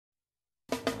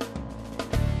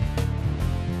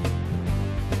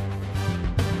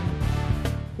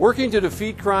working to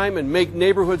defeat crime and make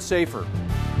neighborhoods safer.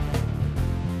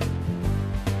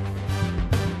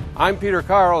 I'm Peter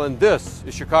Carl, and this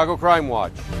is Chicago Crime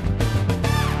Watch.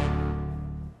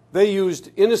 They used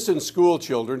innocent school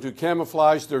children to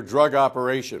camouflage their drug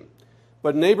operation,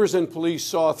 but neighbors and police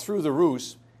saw through the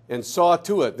ruse and saw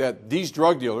to it that these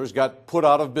drug dealers got put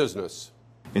out of business.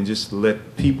 And just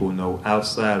let people know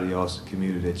outside of the Austin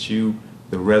community that you,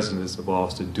 the residents of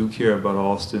Austin, do care about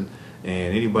Austin,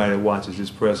 and anybody that watches this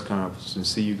press conference and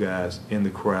see you guys in the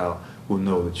crowd will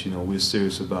know that, we're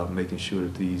serious about making sure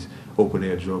that these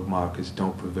open-air drug markets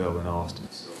don't prevail in Austin.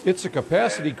 It's a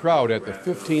capacity crowd at the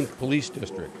 15th Police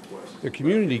District. The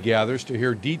community gathers to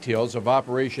hear details of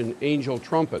Operation Angel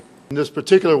Trumpet. In this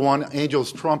particular one,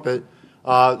 Angel's Trumpet,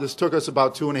 this took us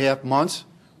about 2.5 months.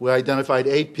 We identified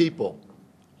 8 people.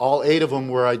 All 8 of them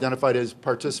were identified as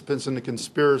participants in the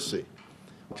conspiracy.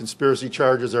 Conspiracy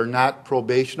charges are not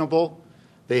probationable.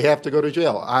 They have to go to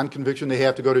jail. On conviction, they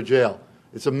have to go to jail.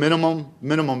 It's a minimum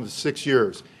of 6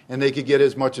 years, and they could get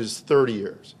as much as 30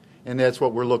 years. And that's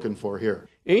what we're looking for here.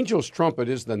 Angel's Trumpet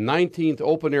is the 19th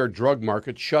open-air drug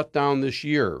market shut down this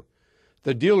year.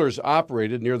 The dealers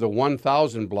operated near the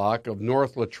 1000 block of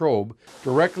North Latrobe,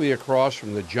 directly across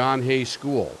from the John Hay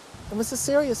School. It was a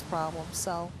serious problem,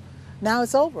 so now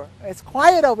it's over. It's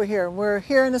quiet over here. We're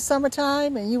here in the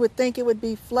summertime, and you would think it would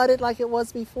be flooded like it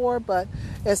was before, but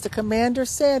as the commander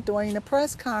said during the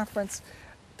press conference,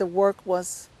 the work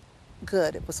was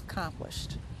good. It was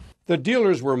accomplished. The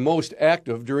dealers were most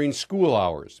active during school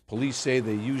hours. Police say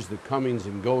they used the comings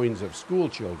and goings of school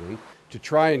children to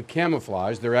try and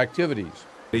camouflage their activities.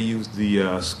 They used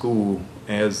the school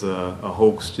as a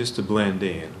hoax just to blend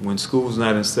in. When school's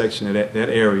not in section, that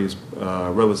area is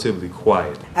relatively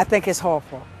quiet. I think it's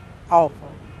awful,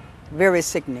 very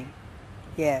sickening,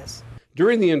 yes.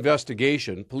 During the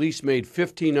investigation, police made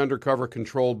 15 undercover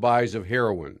controlled buys of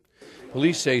heroin.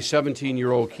 Police say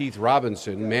 17-year-old Keith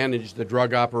Robinson managed the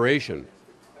drug operation.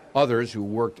 Others who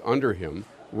worked under him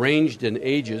ranged in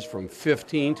ages from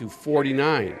 15 to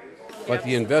 49. But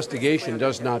the investigation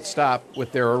does not stop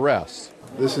with their arrests.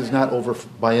 This is not over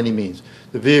by any means.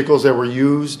 The vehicles that were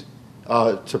used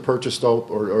to purchase dope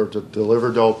or to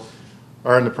deliver dope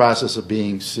are in the process of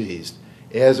being seized.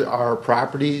 As our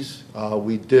properties,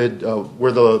 we did,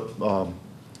 where the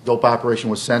dope operation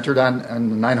was centered on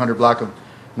the 900 block of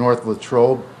North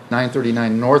Latrobe,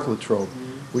 939 North Latrobe,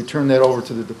 we turned that over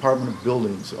to the Department of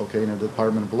Buildings, and the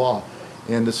Department of Law.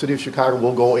 And the City of Chicago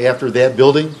will go after that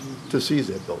building to seize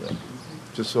that building,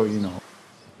 just so you know.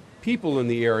 People in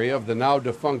the area of the now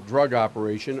defunct drug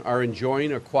operation are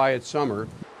enjoying a quiet summer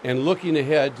and looking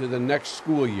ahead to the next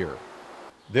school year.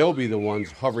 They'll be the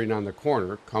ones hovering on the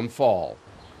corner come fall.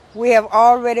 We have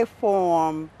already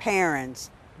formed parents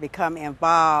become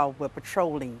involved with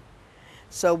patrolling.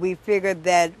 So we figured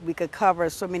that we could cover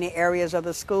so many areas of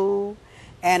the school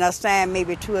and assign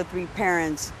maybe 2 or 3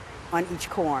 parents on each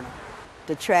corner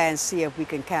to try and see if we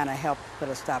can kind of help put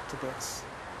a stop to this.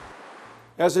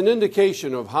 As an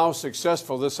indication of how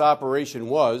successful this operation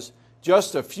was,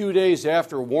 just a few days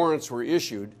after warrants were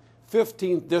issued,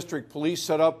 15th District Police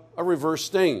set up a reverse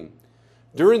sting.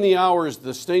 During the hours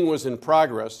the sting was in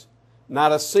progress,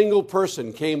 not a single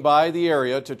person came by the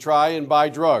area to try and buy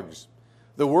drugs.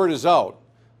 The word is out.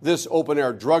 This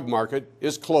open-air drug market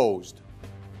is closed.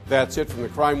 That's it from the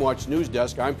Crime Watch News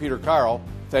Desk. I'm Peter Carl.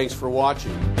 Thanks for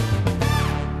watching.